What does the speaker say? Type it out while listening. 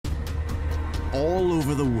All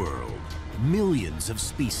over the world, millions of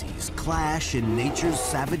species clash in nature's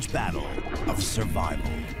savage battle of survival.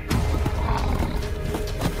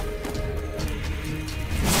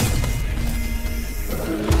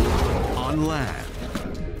 On land,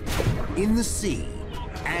 in the sea,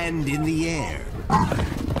 and in the air,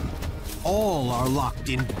 all are locked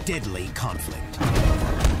in deadly conflict.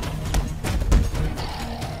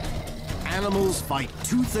 Animals fight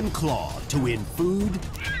tooth and claw to win food,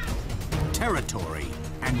 territory,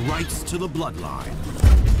 and rights to the bloodline.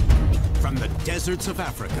 From the deserts of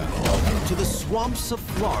Africa to the swamps of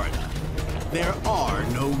Florida, there are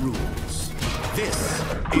no rules. This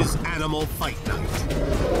is Animal Fight Night.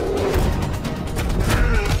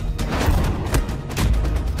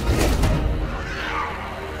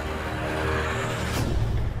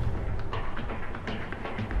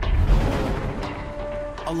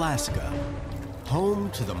 Alaska, home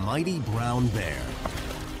to the mighty brown bear.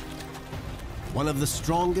 One of the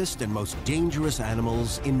strongest and most dangerous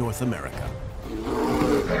animals in North America.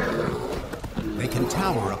 They can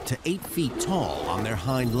tower up to 8 feet tall on their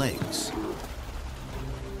hind legs.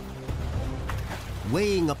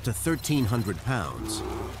 Weighing up to 1,300 pounds,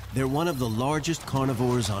 they're one of the largest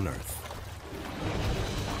carnivores on Earth.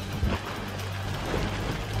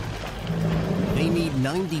 They need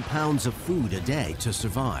 90 pounds of food a day to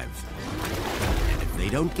survive. And if they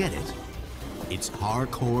don't get it, it's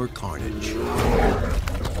hardcore carnage.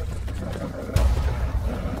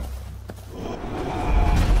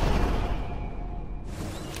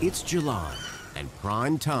 It's July, and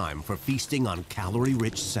prime time for feasting on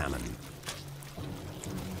calorie-rich salmon.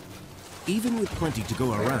 Even with plenty to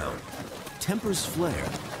go around, tempers flare.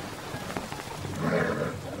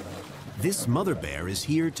 This mother bear is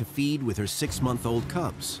here to feed with her 6-month-old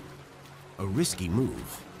cubs. A risky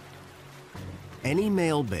move. Any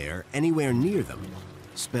male bear anywhere near them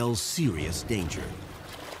spells serious danger.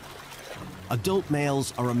 Adult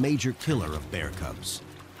males are a major killer of bear cubs.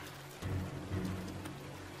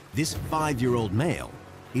 This 5-year-old male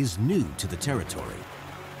is new to the territory.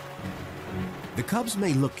 The cubs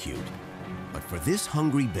may look cute, but for this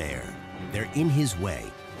hungry bear, they're in his way,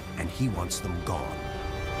 and he wants them gone.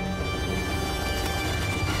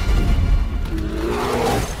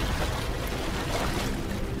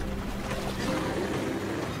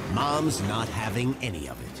 Mom's not having any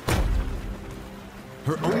of it.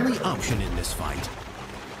 Her only option in this fight,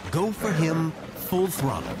 go for him full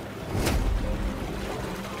throttle.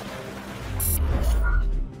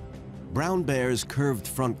 Brown bears' curved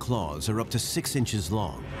front claws are up to 6 inches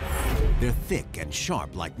long. They're thick and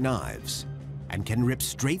sharp like knives and can rip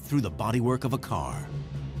straight through the bodywork of a car.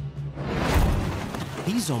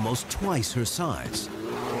 He's almost twice her size,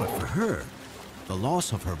 but for her, the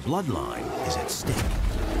loss of her bloodline is at stake.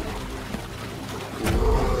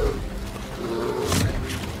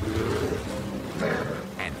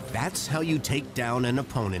 And that's how you take down an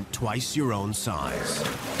opponent twice your own size.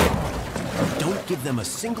 Don't give them a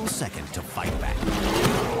single second to fight back.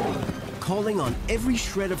 Calling on every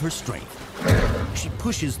shred of her strength, she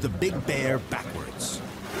pushes the big bear backwards.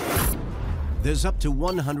 There's up to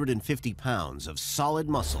 150 pounds of solid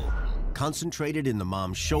muscle concentrated in the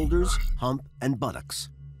mom's shoulders, hump, and buttocks,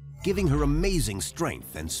 giving her amazing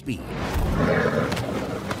strength and speed.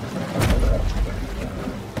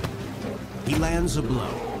 He lands a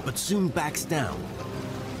blow, but soon backs down.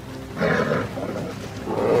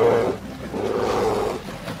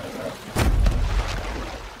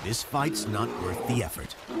 This fight's not worth the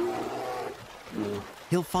effort.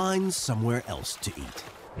 He'll find somewhere else to eat.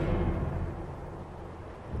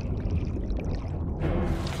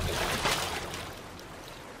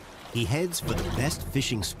 He heads for the best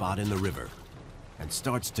fishing spot in the river and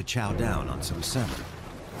starts to chow down on some salmon.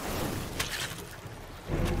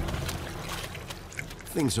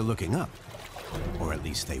 Things are looking up, or at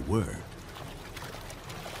least they were.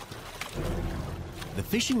 The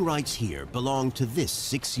fishing rights here belong to this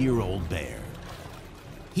 6-year-old bear.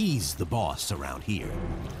 He's the boss around here.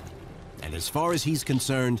 And as far as he's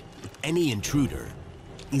concerned, any intruder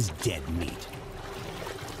is dead meat.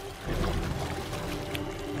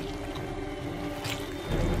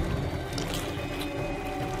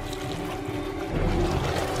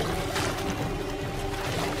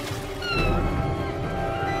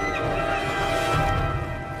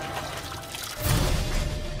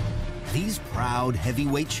 These proud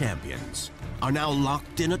heavyweight champions are now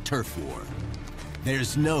locked in a turf war.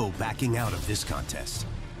 There's no backing out of this contest.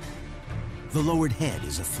 The lowered head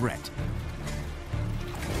is a threat.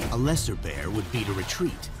 A lesser bear would beat a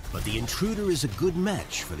retreat, but the intruder is a good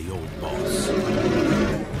match for the old boss.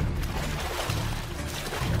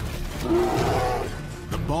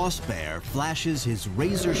 The Boss Bear flashes his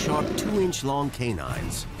razor-sharp 2-inch long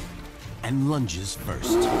canines and lunges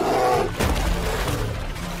first.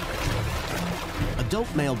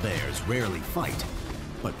 Adult male bears rarely fight,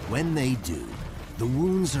 but when they do, the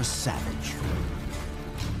wounds are savage.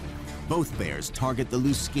 Both bears target the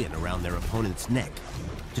loose skin around their opponent's neck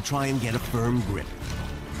to try and get a firm grip.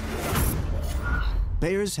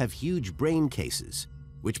 Bears have huge brain cases,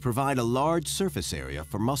 which provide a large surface area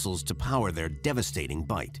for muscles to power their devastating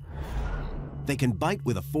bite. They can bite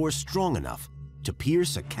with a force strong enough to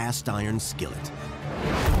pierce a cast iron skillet.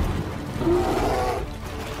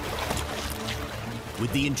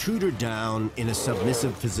 With the intruder down in a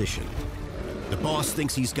submissive position, the boss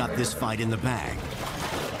thinks he's got this fight in the bag.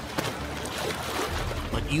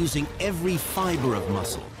 But using every fiber of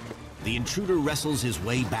muscle, the intruder wrestles his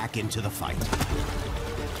way back into the fight.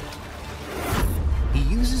 He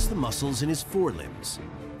uses the muscles in his forelimbs.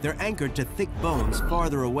 They're anchored to thick bones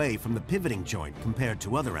farther away from the pivoting joint compared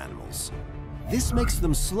to other animals. This makes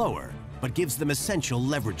them slower, but gives them essential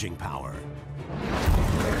leveraging power.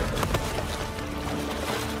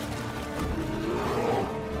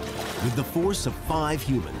 With the force of 5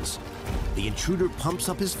 humans, the intruder pumps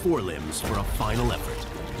up his forelimbs for a final effort.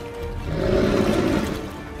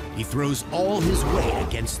 He throws all his weight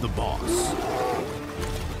against the boss.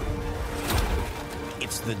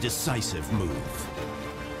 It's the decisive move.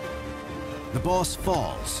 The boss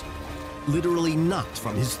falls, literally knocked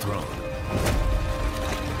from his throne.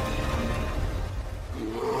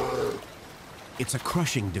 It's a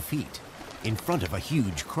crushing defeat in front of a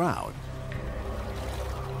huge crowd.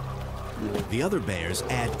 The other bears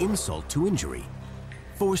add insult to injury,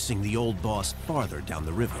 forcing the old boss farther down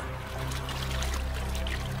the river.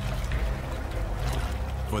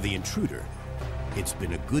 For the intruder, it's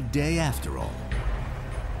been a good day after all.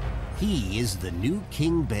 He is the new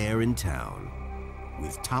king bear in town,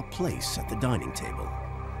 with top place at the dining table.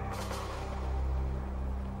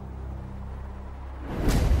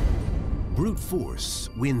 Brute force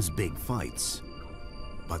wins big fights,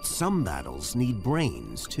 but some battles need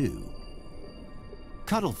brains too.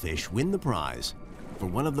 Cuttlefish win the prize for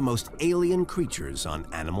one of the most alien creatures on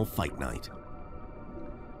Animal Fight Night.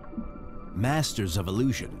 Masters of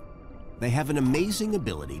illusion, they have an amazing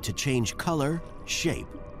ability to change color, shape,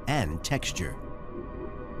 and texture.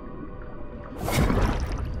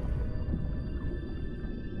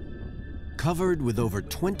 Covered with over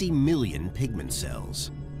 20 million pigment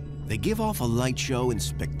cells, they give off a light show in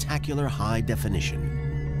spectacular high definition.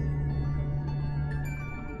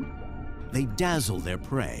 They dazzle their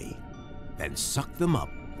prey, then suck them up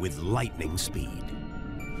with lightning speed.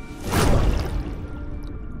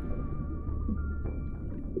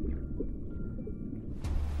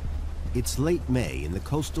 It's late May in the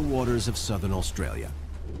coastal waters of southern Australia,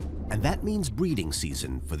 and that means breeding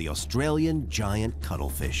season for the Australian giant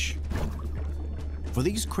cuttlefish. For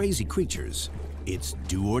these crazy creatures, it's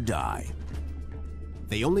do or die.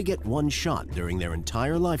 They only get one shot during their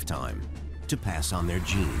entire lifetime to pass on their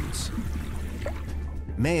genes.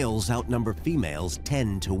 Males outnumber females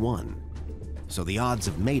 10 to 1, so the odds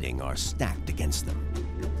of mating are stacked against them.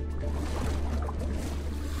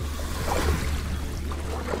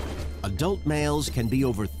 Adult males can be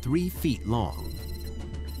over 3 feet long.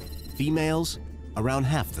 Females, around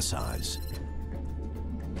half the size.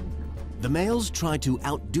 The males try to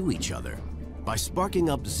outdo each other by sparking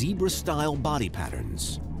up zebra-style body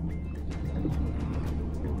patterns.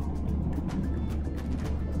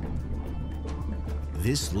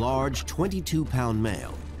 This large 22-pound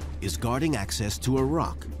male is guarding access to a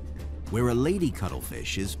rock where a lady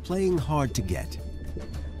cuttlefish is playing hard to get.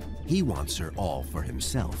 He wants her all for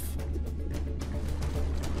himself.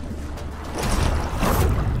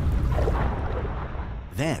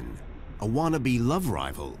 Then, a wannabe love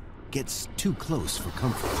rival gets too close for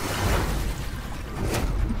comfort.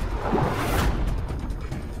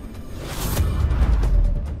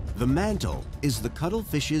 The mantle is the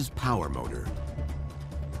cuttlefish's power motor.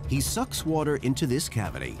 He sucks water into this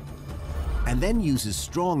cavity and then uses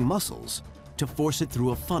strong muscles to force it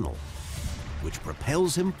through a funnel, which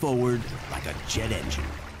propels him forward like a jet engine.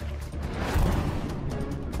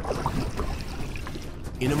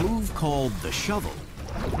 In a move called the shovel,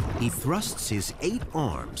 he thrusts his 8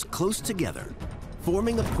 arms close together,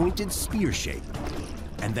 forming a pointed spear shape,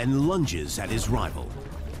 and then lunges at his rival.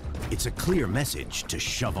 It's a clear message to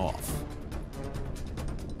shove off.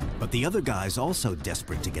 But the other guy's also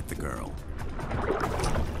desperate to get the girl.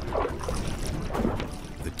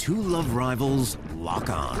 The 2 love rivals lock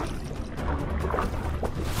on.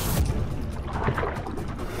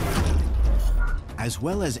 As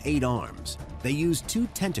well as 8 arms, they use 2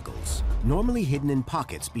 tentacles normally hidden in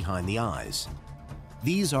pockets behind the eyes.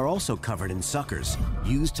 These are also covered in suckers,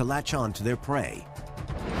 used to latch on to their prey.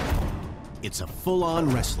 It's a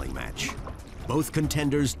full-on wrestling match. Both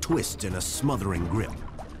contenders twist in a smothering grip.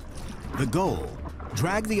 The goal: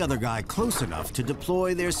 drag the other guy close enough to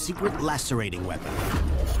deploy their secret lacerating weapon.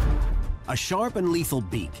 A sharp and lethal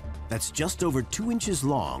beak that's just over 2 inches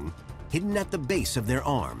long, hidden at the base of their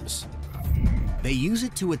arms. They use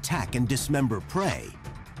it to attack and dismember prey,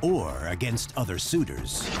 or against other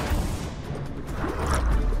suitors.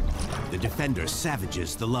 The defender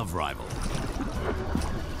savages the love rival.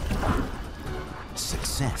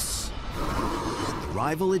 Success. The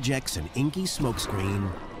rival ejects an inky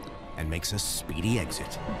smokescreen and makes a speedy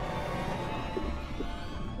exit.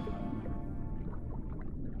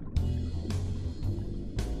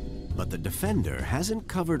 But the defender hasn't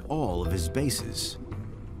covered all of his bases.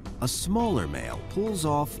 A smaller male pulls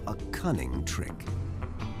off a cunning trick.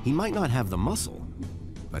 He might not have the muscle,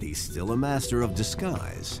 but he's still a master of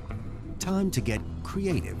disguise. Time to get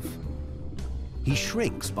creative. He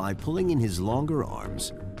shrinks by pulling in his longer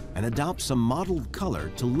arms and adopts a mottled color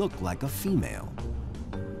to look like a female.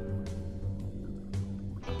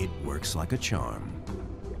 It works like a charm.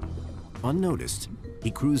 Unnoticed, he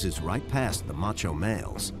cruises right past the macho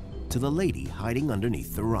males to the lady hiding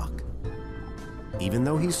underneath the rock. Even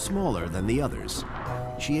though he's smaller than the others,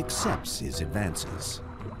 she accepts his advances.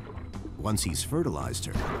 Once he's fertilized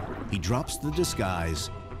her, he drops the disguise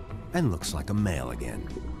and looks like a male again.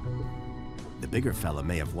 The bigger fella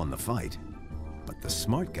may have won the fight, but the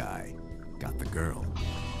smart guy got the girl.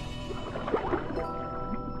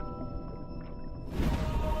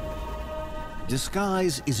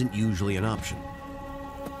 Disguise isn't usually an option.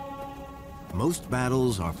 Most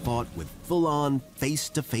battles are fought with full-on,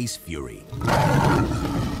 face-to-face fury.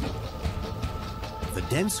 The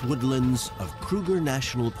dense woodlands of Kruger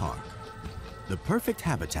National Park, the perfect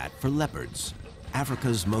habitat for leopards,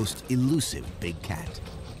 Africa's most elusive big cat.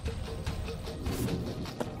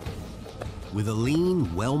 With a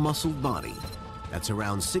lean, well-muscled body that's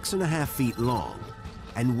around 6.5 feet long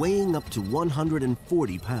and weighing up to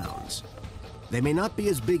 140 pounds, they may not be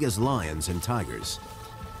as big as lions and tigers,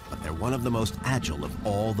 but they're one of the most agile of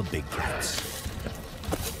all the big cats.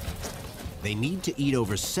 They need to eat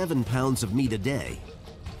over 7 pounds of meat a day,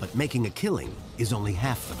 but making a killing is only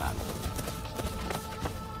half the battle.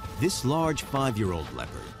 This large 5-year-old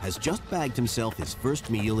leopard has just bagged himself his first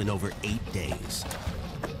meal in over 8 days.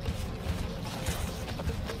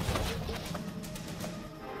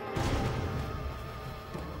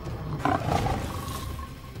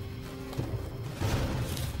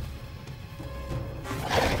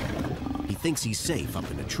 He thinks he's safe up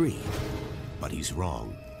in a tree, but he's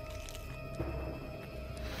wrong.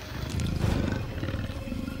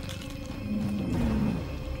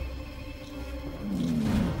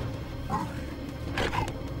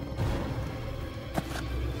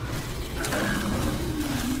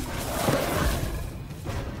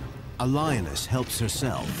 A lioness helps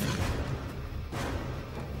herself,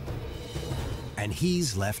 and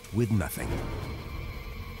he's left with nothing.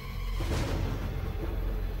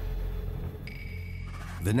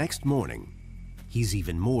 The next morning, he's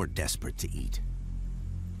even more desperate to eat.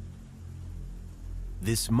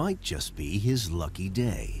 This might just be his lucky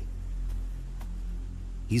day.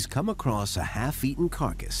 He's come across a half-eaten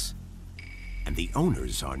carcass, and the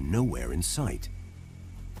owners are nowhere in sight.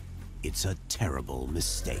 It's a terrible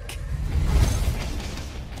mistake.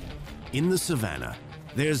 In the savannah,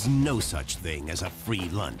 there's no such thing as a free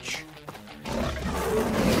lunch.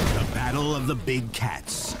 The battle of the big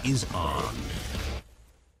cats is on.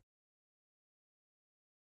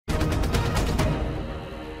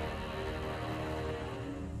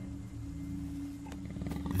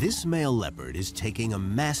 This male leopard is taking a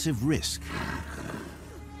massive risk.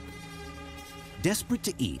 Desperate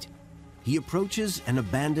to eat, he approaches an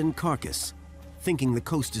abandoned carcass, thinking the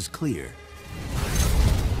coast is clear.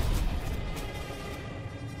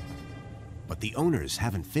 But the owners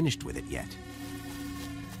haven't finished with it yet.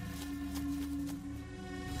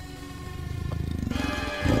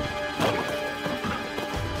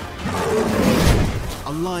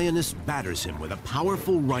 A lioness batters him with a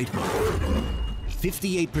powerful right hook.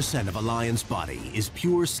 58% of a lion's body is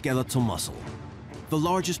pure skeletal muscle, the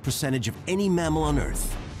largest percentage of any mammal on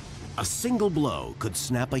Earth. A single blow could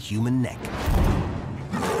snap a human neck.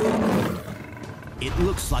 It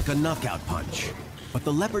looks like a knockout punch, but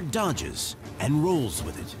the leopard dodges and rolls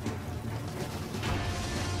with it.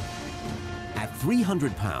 At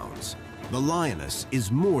 300 pounds, the lioness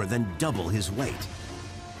is more than double his weight,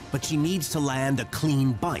 but she needs to land a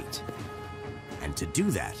clean bite. And to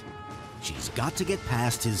do that, She's got to get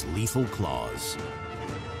past his lethal claws.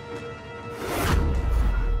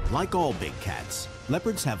 Like all big cats,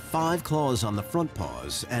 leopards have 5 claws on the front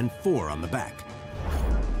paws and 4 on the back.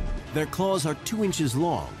 Their claws are 2 inches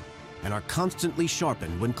long and are constantly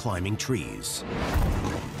sharpened when climbing trees.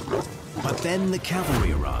 But then the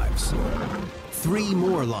cavalry arrives. 3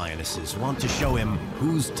 more lionesses want to show him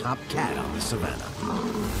who's top cat on the savannah.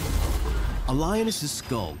 A lioness's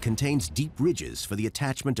skull contains deep ridges for the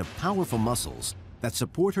attachment of powerful muscles that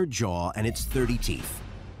support her jaw and its 30 teeth.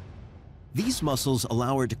 These muscles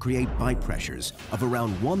allow her to create bite pressures of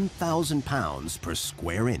around 1,000 pounds per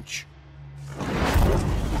square inch.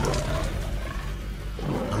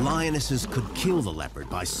 The lionesses could kill the leopard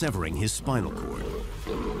by severing his spinal cord.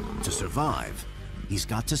 To survive, he's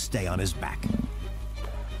got to stay on his back.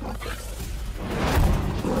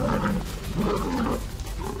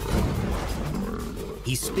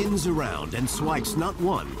 He spins around and swipes not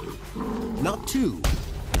 1, not 2,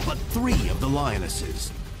 but 3 of the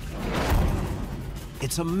lionesses.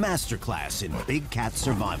 It's a masterclass in big cat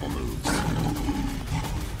survival moves.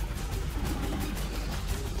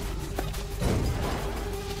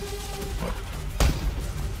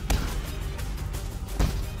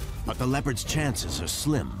 But the leopard's chances are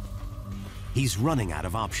slim. He's running out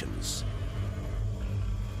of options.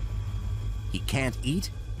 He can't eat,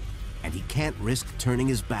 and he can't risk turning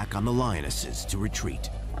his back on the lionesses to retreat.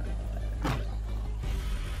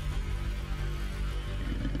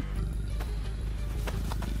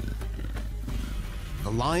 The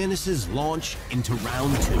lionesses launch into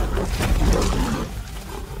round 2.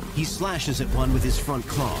 He slashes at one with his front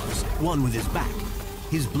claws, one with his back.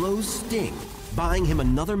 His blows sting, buying him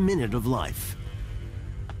another minute of life.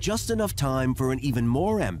 Just enough time for an even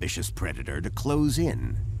more ambitious predator to close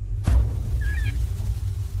in.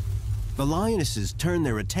 The lionesses turn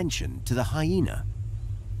their attention to the hyena.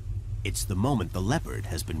 It's the moment the leopard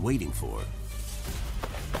has been waiting for.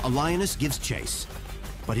 A lioness gives chase,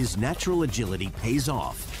 but his natural agility pays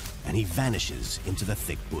off, and he vanishes into the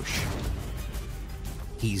thick bush.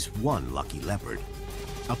 He's one lucky leopard,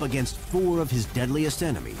 up against 4 of his deadliest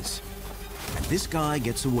enemies. And this guy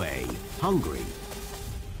gets away, hungry,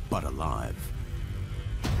 but alive.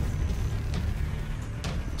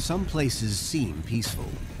 Some places seem peaceful,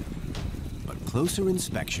 but closer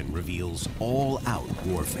inspection reveals all-out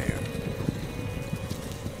warfare.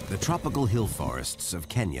 The tropical hill forests of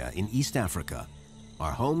Kenya in East Africa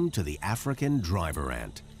are home to the African driver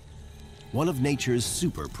ant, one of nature's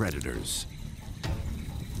super predators.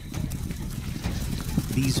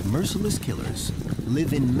 These merciless killers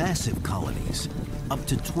live in massive colonies, up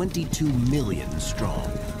to 22 million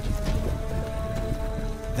strong.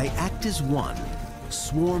 They act as one,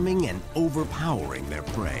 swarming and overpowering their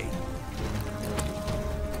prey.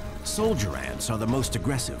 Soldier ants are the most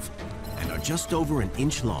aggressive and are just over an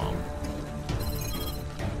inch long.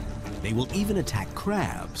 They will even attack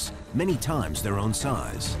crabs, many times their own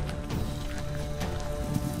size.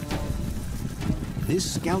 This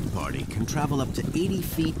scout party can travel up to 80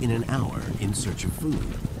 feet in an hour in search of food,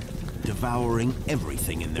 devouring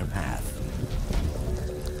everything in their path.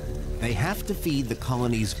 They have to feed the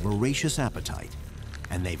colony's voracious appetite,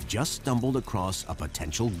 and they've just stumbled across a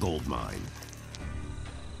potential gold mine.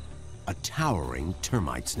 A towering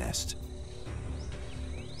termite's nest.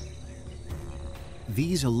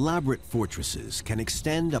 These elaborate fortresses can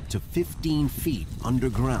extend up to 15 feet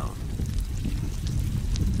underground.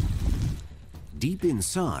 Deep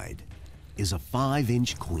inside is a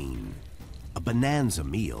 5-inch queen, a bonanza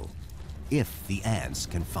meal, if the ants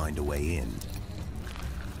can find a way in.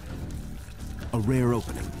 A rare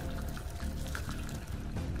opening.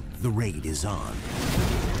 The raid is on.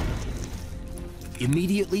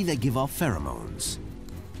 Immediately they give off pheromones.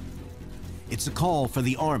 It's a call for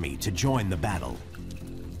the army to join the battle.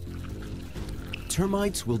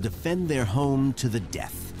 Termites will defend their home to the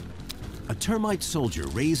death. A termite soldier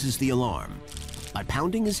raises the alarm by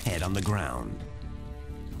pounding his head on the ground.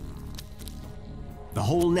 The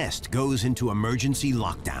whole nest goes into emergency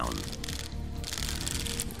lockdown.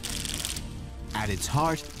 At its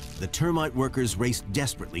heart, the termite workers race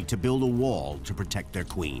desperately to build a wall to protect their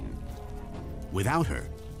queen. Without her,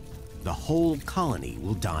 the whole colony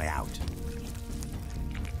will die out.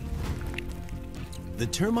 The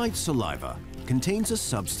termite saliva contains a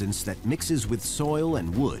substance that mixes with soil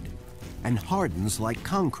and wood and hardens like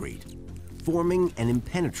concrete, forming an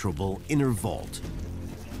impenetrable inner vault.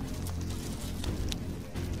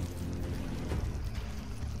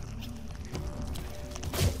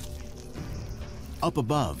 Up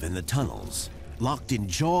above in the tunnels, locked in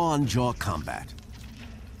jaw-on-jaw combat,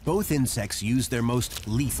 both insects use their most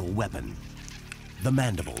lethal weapon, the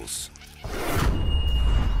mandibles.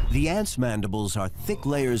 The ant's mandibles are thick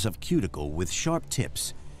layers of cuticle with sharp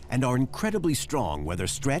tips and are incredibly strong whether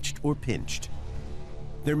stretched or pinched.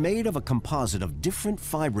 They're made of a composite of different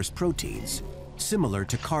fibrous proteins, similar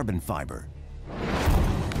to carbon fiber.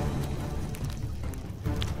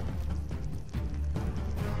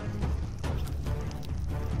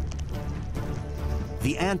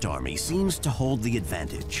 The ant army seems to hold the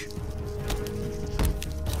advantage.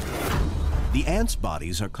 The ants'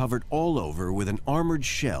 bodies are covered all over with an armored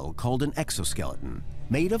shell called an exoskeleton,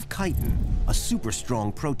 made of chitin, a super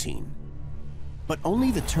strong protein. But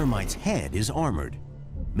only the termite's head is armored,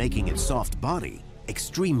 making its soft body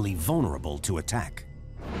extremely vulnerable to attack.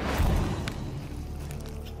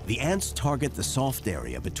 The ants target the soft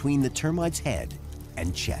area between the termite's head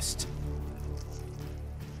and chest.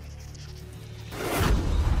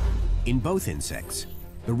 In both insects,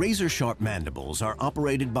 the razor-sharp mandibles are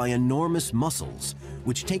operated by enormous muscles,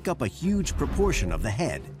 which take up a huge proportion of the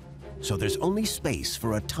head, so there's only space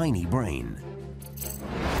for a tiny brain.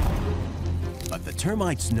 But the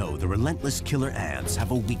termites know the relentless killer ants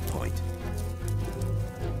have a weak point.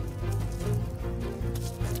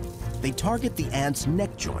 They target the ant's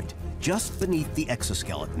neck joint just beneath the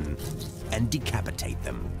exoskeleton and decapitate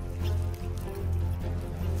them.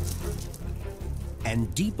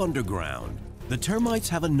 And deep underground, the termites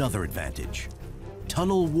have another advantage: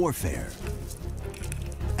 tunnel warfare.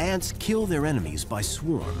 Ants kill their enemies by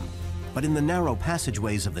swarm, but in the narrow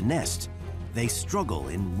passageways of the nest, they struggle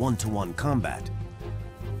in one-to-one combat.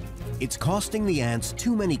 It's costing the ants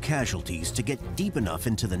too many casualties to get deep enough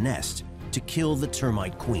into the nest to kill the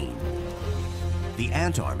termite queen. The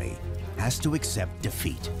ant army has to accept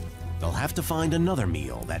defeat. They'll have to find another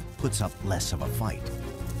meal that puts up less of a fight.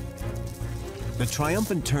 The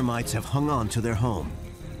triumphant termites have hung on to their home,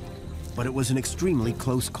 but it was an extremely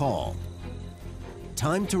close call.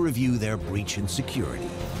 Time to review their breach in security.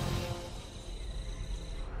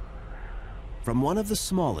 From one of the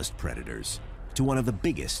smallest predators to one of the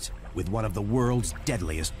biggest with one of the world's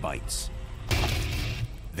deadliest bites.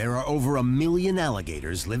 There are over 1 million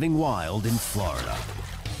alligators living wild in Florida.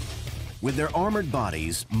 With their armored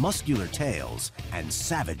bodies, muscular tails, and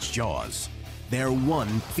savage jaws, they're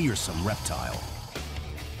one fearsome reptile.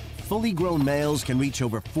 Fully grown males can reach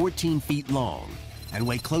over 14 feet long and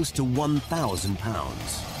weigh close to 1,000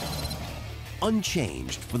 pounds.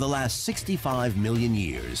 Unchanged for the last 65 million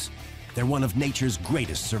years, they're one of nature's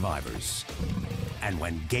greatest survivors. And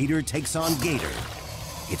when gator takes on gator,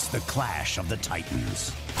 it's the clash of the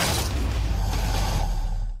titans.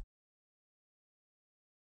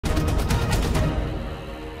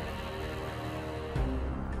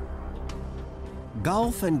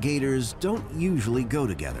 Golf and gators don't usually go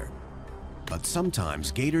together, but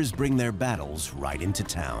sometimes gators bring their battles right into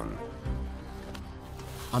town.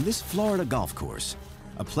 On this Florida golf course,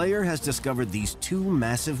 a player has discovered these two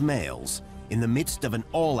massive males in the midst of an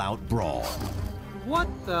all-out brawl. What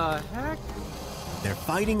the heck? They're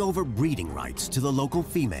fighting over breeding rights to the local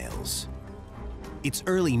females. It's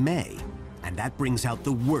early May, and that brings out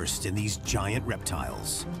the worst in these giant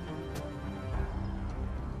reptiles.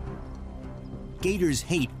 Gators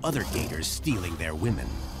hate other gators stealing their women.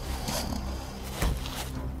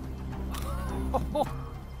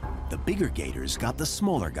 The bigger gators got the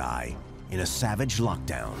smaller guy in a savage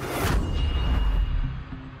lockdown.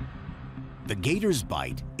 The gator's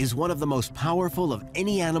bite is one of the most powerful of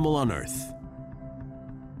any animal on Earth.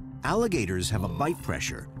 Alligators have a bite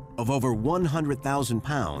pressure of over 100,000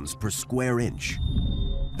 pounds per square inch.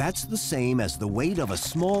 That's the same as the weight of a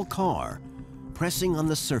small car pressing on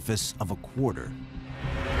the surface of a quarter.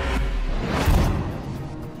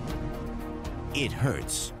 It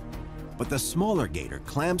hurts, but the smaller gator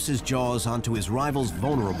clamps his jaws onto his rival's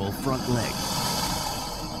vulnerable front leg.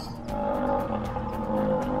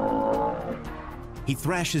 He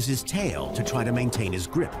thrashes his tail to try to maintain his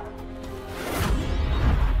grip.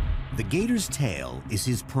 The gator's tail is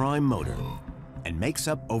his prime motor and makes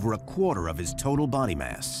up over 1/4 of his total body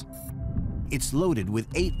mass. It's loaded with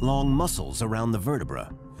 8 long muscles around the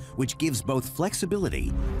vertebra, which gives both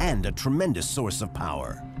flexibility and a tremendous source of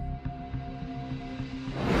power.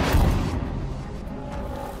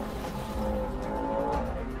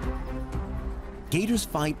 Gators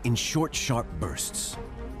fight in short, sharp bursts.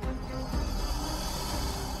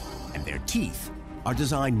 And their teeth are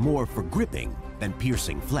designed more for gripping than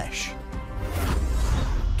piercing flesh.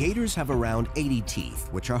 Gators have around 80 teeth,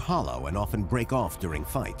 which are hollow and often break off during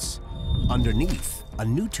fights. Underneath, a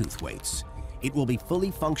new tooth waits. It will be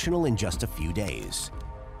fully functional in just a few days.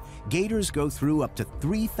 Gators go through up to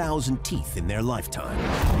 3,000 teeth in their lifetime.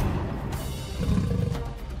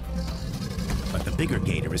 But the bigger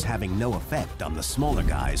gator is having no effect on the smaller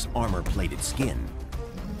guy's armor-plated skin.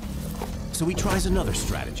 So he tries another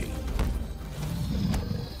strategy.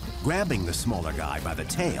 Grabbing the smaller guy by the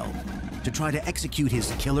tail to try to execute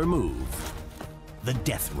his killer move, the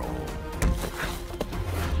death roll.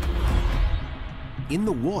 In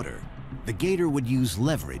the water, the gator would use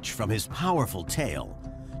leverage from his powerful tail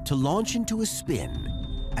to launch into a spin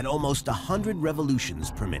at almost 100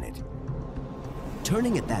 revolutions per minute.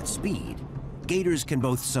 Turning at that speed, gators can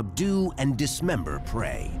both subdue and dismember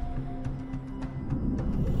prey.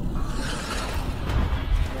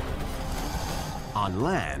 On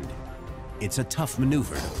land, it's a tough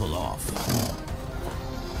maneuver to pull off.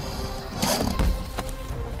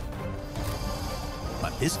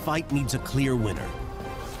 But this fight needs a clear winner.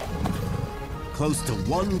 Close to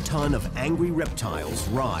 1 ton of angry reptiles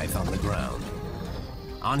writhe on the ground.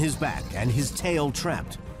 On his back and his tail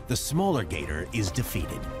trapped, the smaller gator is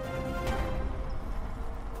defeated.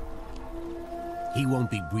 He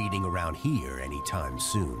won't be breeding around here anytime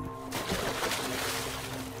soon.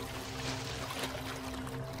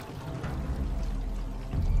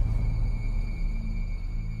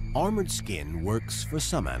 Armored skin works for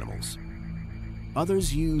some animals.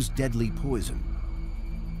 Others use deadly poison.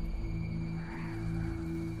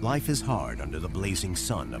 Life is hard under the blazing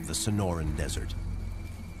sun of the Sonoran Desert.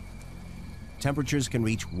 Temperatures can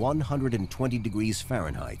reach 120 degrees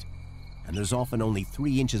Fahrenheit, and there's often only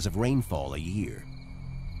 3 inches of rainfall a year.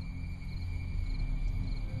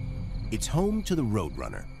 It's home to the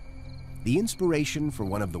Roadrunner, the inspiration for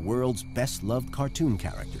one of the world's best-loved cartoon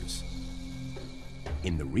characters.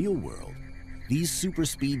 In the real world, these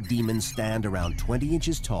super-speed demons stand around 20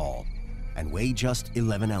 inches tall and weigh just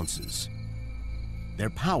 11 ounces.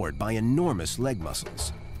 They're powered by enormous leg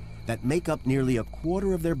muscles that make up nearly a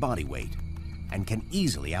quarter of their body weight and can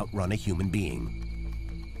easily outrun a human being.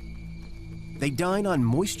 They dine on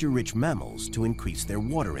moisture-rich mammals to increase their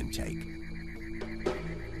water intake.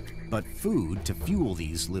 But food to fuel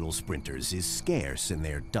these little sprinters is scarce in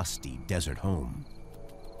their dusty desert home.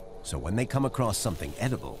 So when they come across something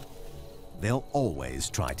edible, they'll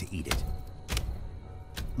always try to eat it.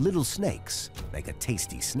 Little snakes make a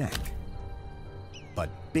tasty snack.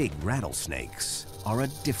 But big rattlesnakes are a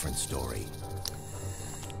different story.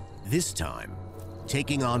 This time,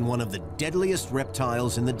 taking on one of the deadliest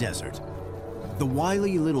reptiles in the desert, the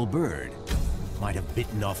wily little bird might have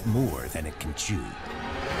bitten off more than it can chew.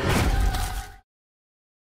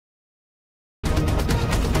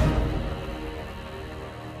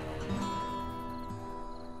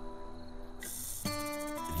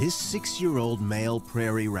 This 6-year-old male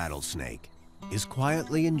prairie rattlesnake is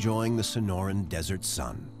quietly enjoying the Sonoran desert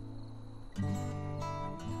sun.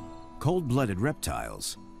 Cold-blooded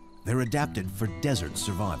reptiles, they're adapted for desert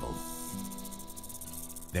survival.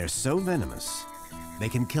 They're so venomous, they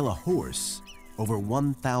can kill a horse over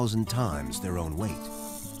 1,000 times their own weight.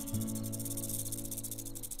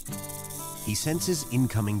 He senses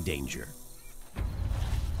incoming danger.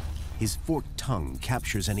 His forked tongue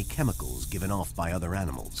captures any chemicals given off by other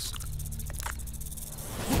animals.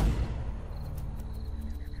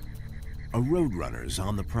 A roadrunner's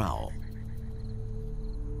on the prowl.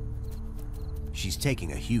 She's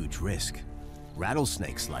taking a huge risk.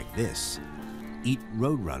 Rattlesnakes like this eat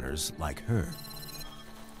roadrunners like her.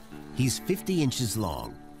 He's 50 inches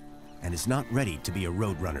long and is not ready to be a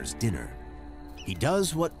roadrunner's dinner. He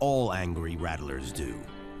does what all angry rattlers do.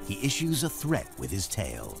 He issues a threat with his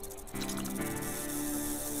tail.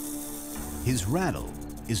 His rattle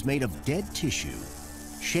is made of dead tissue,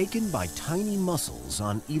 shaken by tiny muscles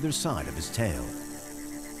on either side of his tail.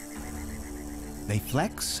 They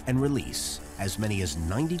flex and release as many as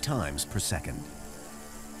 90 times per second,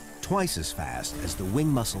 twice as fast as the wing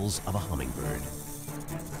muscles of a hummingbird.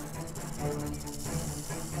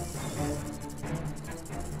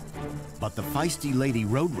 But the feisty lady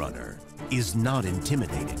roadrunner is not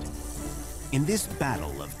intimidated. In this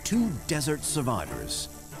battle of 2 desert survivors,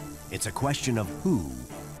 it's a question of who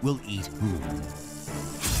will eat whom.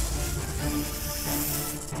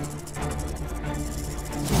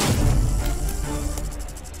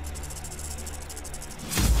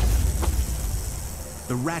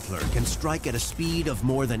 The rattler can strike at a speed of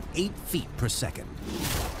more than 8 feet per second.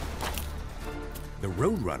 The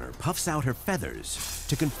roadrunner puffs out her feathers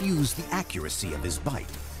to confuse the accuracy of his bite.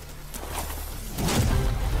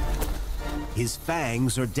 His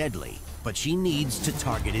fangs are deadly, but she needs to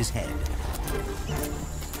target his head.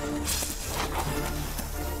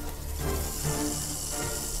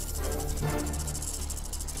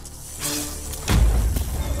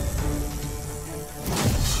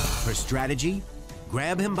 Her strategy?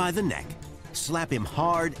 Grab him by the neck, slap him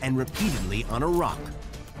hard and repeatedly on a rock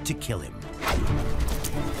to kill him.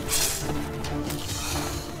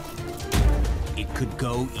 It could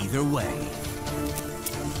go either way.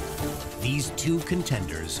 These two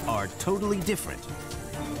contenders are totally different,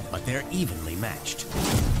 but they're evenly matched.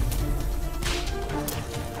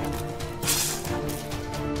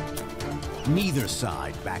 Neither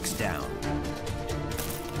side backs down.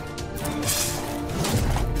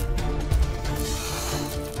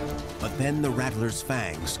 But then the rattler's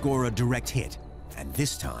fangs score a direct hit, and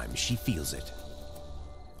this time she feels it.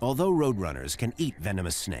 Although roadrunners can eat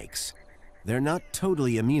venomous snakes, they're not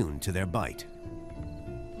totally immune to their bite.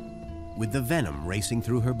 With the venom racing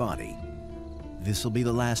through her body, this'll be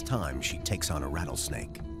the last time she takes on a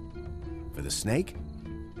rattlesnake. For the snake,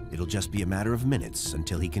 it'll just be a matter of minutes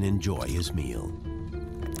until he can enjoy his meal.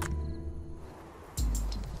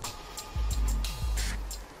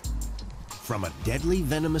 From a deadly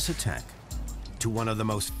venomous attack to one of the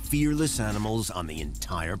most fearless animals on the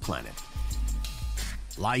entire planet,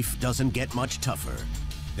 life doesn't get much tougher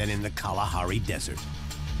than in the Kalahari Desert.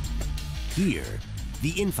 Here, the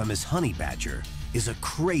infamous honey badger is a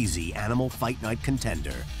crazy animal fight night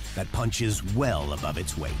contender that punches well above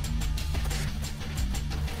its weight.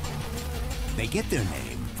 They get their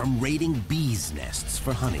name from raiding bees' nests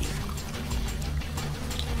for honey.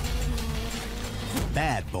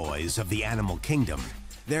 Bad boys of the animal kingdom,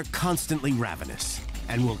 they're constantly ravenous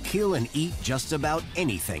and will kill and eat just about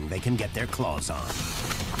anything they can get their claws on.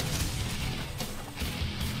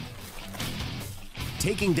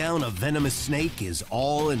 Taking down a venomous snake is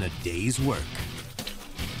all in a day's work.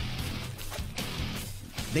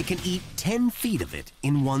 They can eat 10 feet of it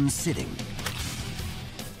in one sitting.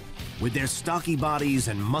 With their stocky bodies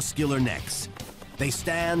and muscular necks, they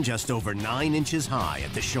stand just over 9 inches high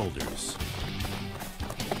at the shoulders.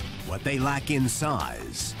 What they lack in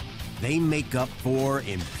size, they make up for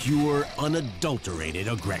in pure, unadulterated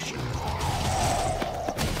aggression.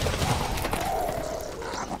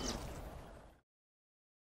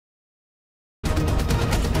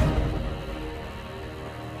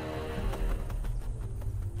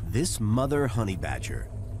 This mother honey badger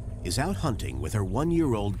is out hunting with her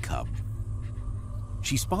 1-year-old cub.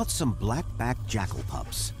 She spots some black-backed jackal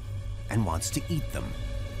pups and wants to eat them.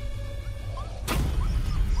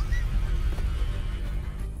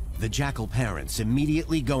 The jackal parents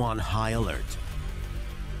immediately go on high alert.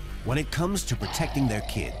 When it comes to protecting their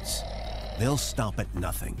kids, they'll stop at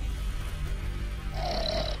nothing.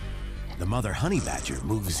 The mother honey badger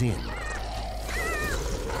moves in.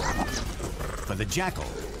 For the jackal,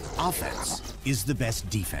 offense is the best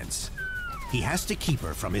defense. He has to keep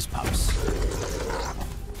her from his pups.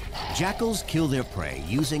 Jackals kill their prey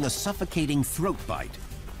using a suffocating throat bite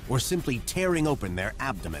or simply tearing open their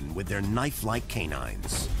abdomen with their knife-like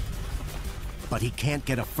canines. But he can't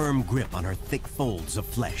get a firm grip on her thick folds of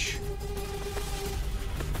flesh.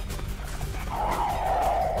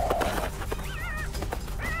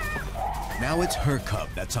 Now it's her cub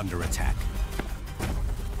that's under attack.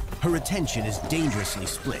 Her attention is dangerously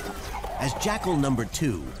split as Jackal number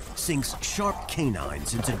 2 sinks sharp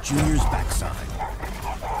canines into Junior's backside.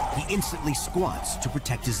 He instantly squats to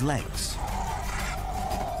protect his legs.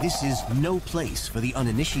 This is no place for the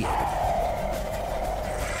uninitiated.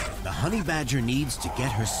 The honey badger needs to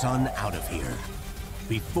get her son out of here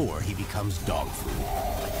before he becomes dog food.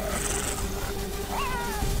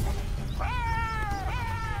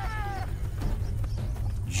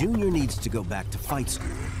 Junior needs to go back to fight school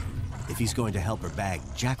if he's going to help her bag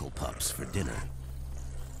jackal pups for dinner.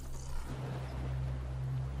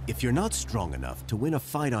 If you're not strong enough to win a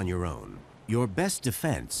fight on your own, your best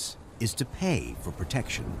defense is to pay for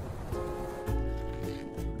protection.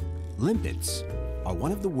 Limpets are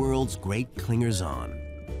one of the world's great clingers-on.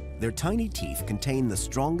 Their tiny teeth contain the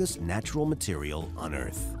strongest natural material on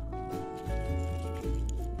Earth.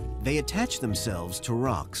 They attach themselves to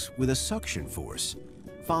rocks with a suction force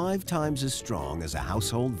 5 times as strong as a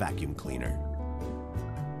household vacuum cleaner.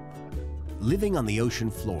 Living on the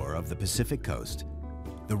ocean floor of the Pacific coast,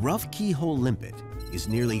 the rough keyhole limpet is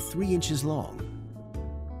nearly 3 inches long.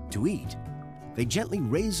 To eat, they gently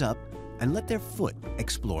raise up and let their foot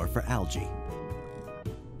explore for algae.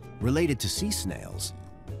 Related to sea snails,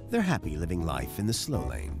 they're happy living life in the slow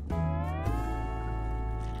lane.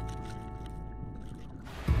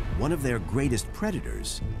 One of their greatest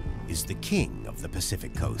predators is the king of the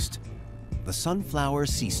Pacific coast, the sunflower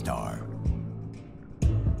sea star.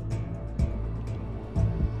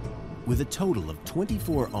 With a total of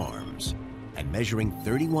 24 arms and measuring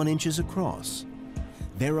 31 inches across,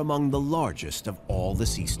 they're among the largest of all the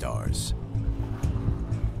sea stars.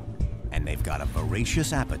 And And they've got a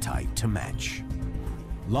voracious appetite to match.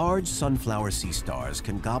 Large sunflower sea stars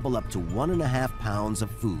can gobble up to 1.5 pounds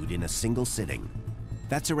of food in a single sitting.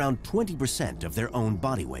 That's around 20% of their own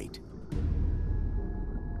body weight.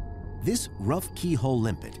 This rough keyhole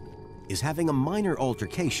limpet is having a minor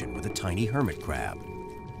altercation with a tiny hermit crab.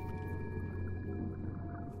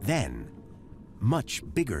 Then, much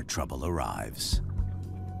bigger trouble arrives.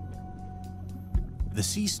 The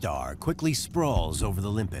sea star quickly sprawls over the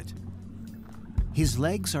limpet. His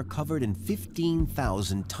legs are covered in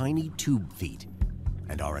 15,000 tiny tube feet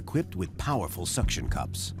and are equipped with powerful suction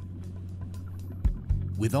cups.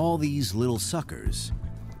 With all these little suckers,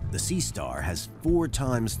 the sea star has 4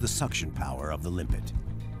 times the suction power of the limpet.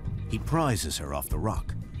 He prizes her off the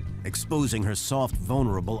rock, exposing her soft,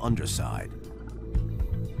 vulnerable underside.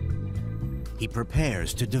 He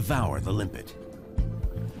prepares to devour the limpet.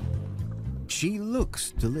 She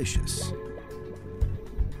looks delicious.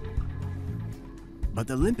 But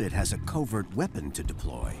the limpet has a covert weapon to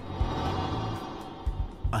deploy.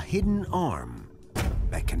 A hidden arm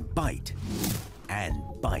that can bite and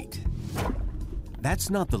bite. That's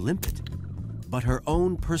not the limpet, but her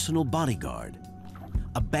own personal bodyguard,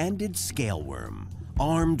 a banded scale worm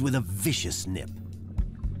armed with a vicious nip.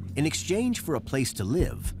 In exchange for a place to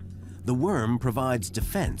live, the worm provides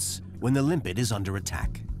defense when the limpet is under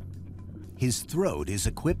attack. His throat is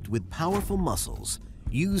equipped with powerful muscles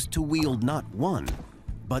used to wield not 1,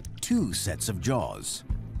 but 2 sets of jaws.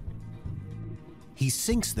 He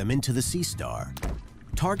sinks them into the sea star,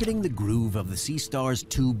 targeting the groove of the sea star's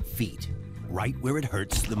tube feet, right where it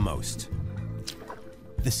hurts the most.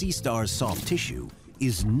 The sea star's soft tissue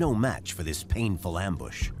is no match for this painful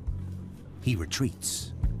ambush. He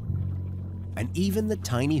retreats. And even the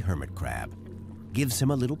tiny hermit crab gives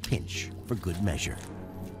him a little pinch for good measure.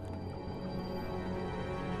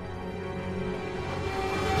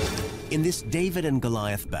 In this David and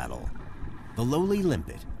Goliath battle, the lowly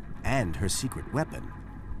limpet and her secret weapon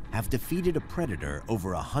have defeated a predator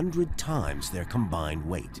over 100 times their combined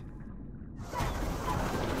weight.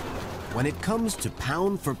 When it comes to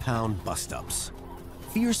pound-for-pound bust-ups,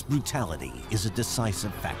 fierce brutality is a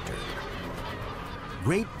decisive factor.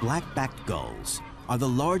 Great black-backed gulls are the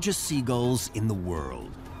largest seagulls in the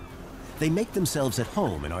world. They make themselves at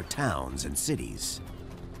home in our towns and cities.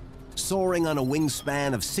 Soaring on a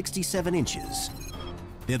wingspan of 67 inches,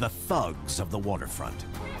 they're the thugs of the waterfront.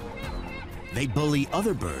 They bully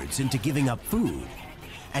other birds into giving up food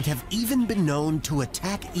and have even been known to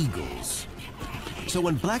attack eagles. So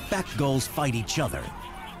when black-backed gulls fight each other,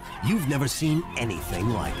 you've never seen anything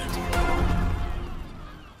like it.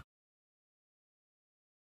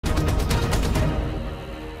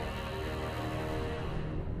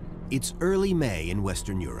 It's early May in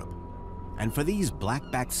Western Europe, and for these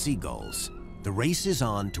black-backed seagulls, the race is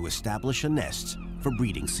on to establish a nest for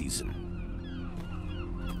breeding season.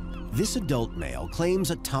 This adult male claims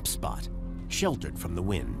a top spot, sheltered from the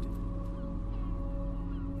wind.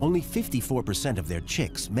 Only 54% of their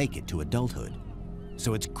chicks make it to adulthood,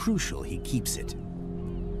 so it's crucial he keeps it.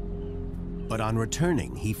 But on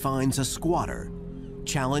returning, he finds a squatter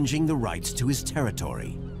challenging the rights to his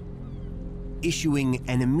territory. Issuing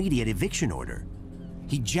an immediate eviction order,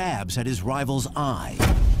 he jabs at his rival's eye.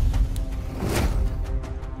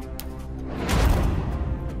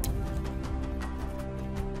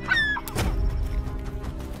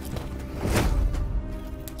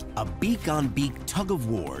 A beak-on-beak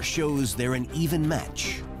tug-of-war shows they're an even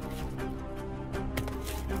match.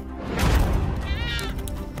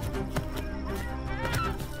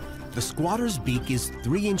 The squatter's beak is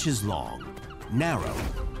 3 inches long, narrow,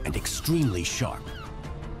 and extremely sharp.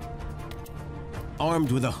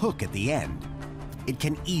 Armed with a hook at the end, it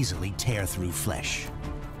can easily tear through flesh.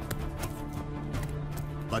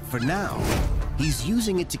 But for now, he's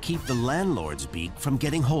using it to keep the landlord's beak from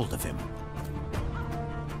getting hold of him.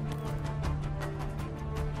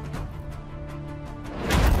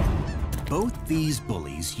 Both these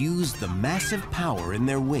bullies use the massive power in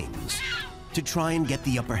their wings to try and get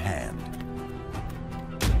the upper hand.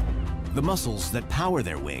 The muscles that power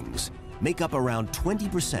their wings make up around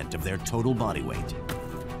 20% of their total body weight.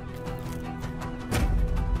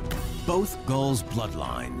 Both gulls'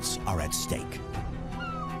 bloodlines are at stake.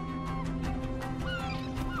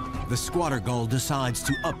 The squatter gull decides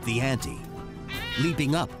to up the ante.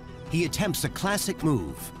 Leaping up, he attempts a classic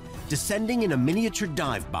move, descending in a miniature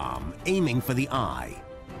dive bomb, aiming for the eye.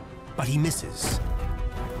 But he misses.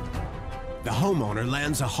 The homeowner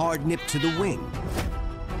lands a hard nip to the wing.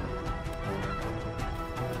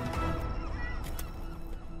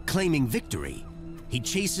 Claiming victory, he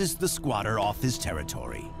chases the squatter off his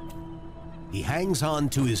territory. He hangs on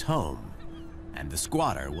to his home and the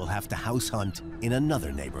squatter will have to house hunt in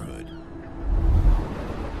another neighborhood.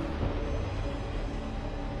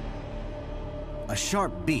 A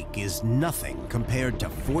sharp beak is nothing compared to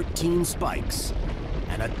 14 spikes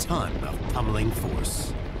and a ton of pummeling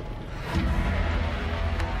force.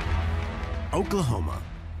 Oklahoma,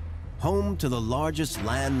 home to the largest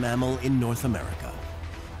land mammal in North America,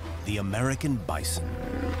 the American bison.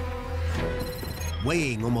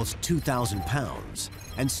 Weighing almost 2,000 pounds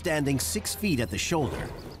and standing 6 feet at the shoulder,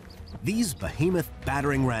 these behemoth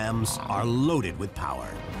battering rams are loaded with power.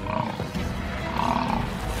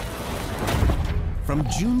 From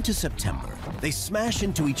June to September, they smash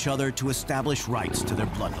into each other to establish rights to their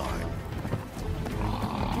bloodline.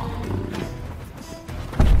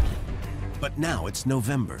 But now it's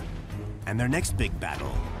November, and their next big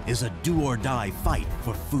battle is a do-or-die fight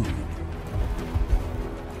for food.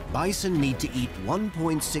 Bison need to eat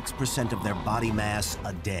 1.6% of their body mass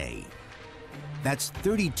a day. That's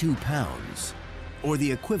 32 pounds, or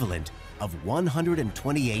the equivalent of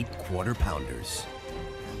 128 quarter-pounders.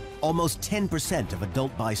 Almost 10% of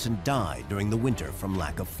adult bison die during the winter from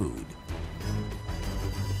lack of food.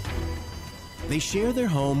 They share their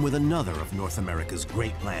home with another of North America's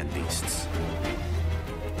great land beasts.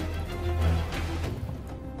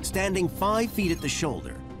 Standing 5 feet at the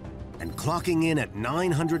shoulder and clocking in at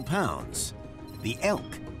 900 pounds, the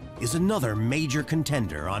elk is another major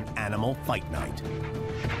contender on Animal Fight Night.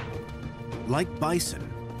 Like bison,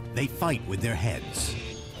 they fight with their heads.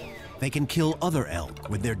 They can kill other elk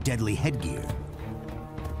with their deadly headgear.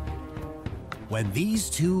 When these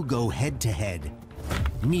two go head-to-head,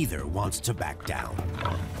 neither wants to back down.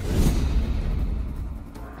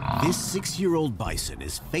 This 6-year-old bison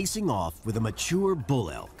is facing off with a mature bull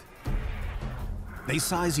elk. They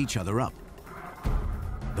size each other up.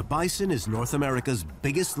 The bison is North America's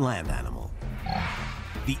biggest land animal.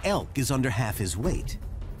 The elk is under half his weight,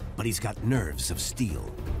 but he's got nerves of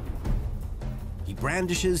steel. He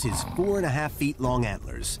brandishes his 4.5 feet long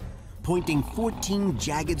antlers, pointing 14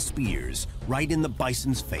 jagged spears right in the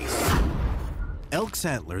bison's face. Elk's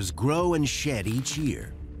antlers grow and shed each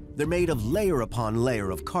year. They're made of layer upon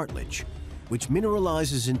layer of cartilage, which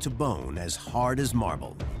mineralizes into bone as hard as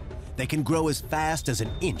marble. They can grow as fast as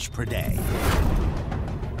 1 inch per day.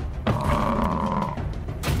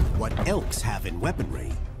 What elks have in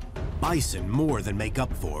weaponry, bison more than make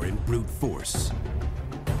up for in brute force.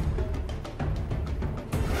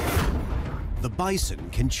 The bison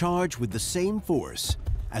can charge with the same force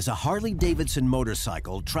as a Harley-Davidson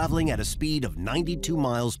motorcycle traveling at a speed of 92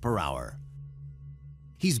 miles per hour.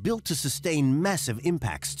 He's built to sustain massive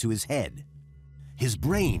impacts to his head. His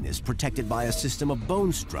brain is protected by a system of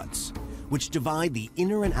bone struts, which divide the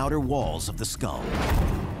inner and outer walls of the skull.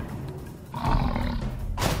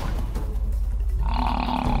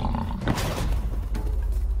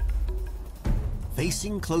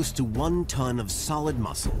 Facing close to 1 ton of solid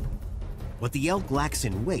muscle, what the elk lacks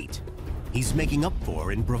in weight, he's making up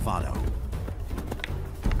for in bravado.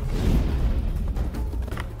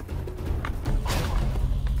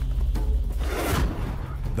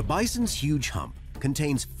 The bison's huge hump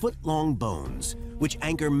contains foot-long bones which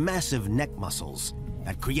anchor massive neck muscles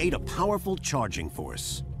that create a powerful charging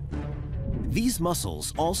force. These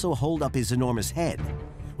muscles also hold up his enormous head,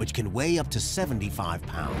 which can weigh up to 75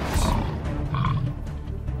 pounds.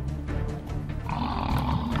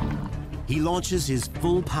 He launches his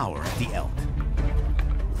full power at the elk.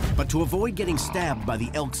 But to avoid getting stabbed by the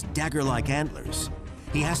elk's dagger-like antlers,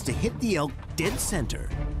 he has to hit the elk dead center,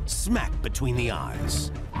 smack between the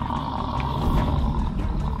eyes.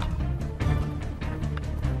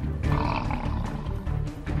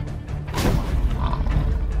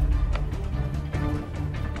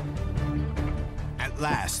 At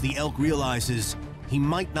last, the elk realizes he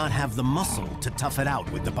might not have the muscle to tough it out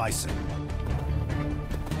with the bison.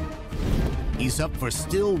 He's up for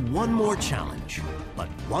still one more challenge, but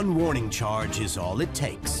one warning charge is all it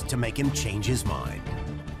takes to make him change his mind.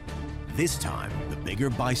 This time, the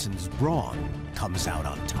bigger bison's brawn comes out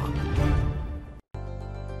on top.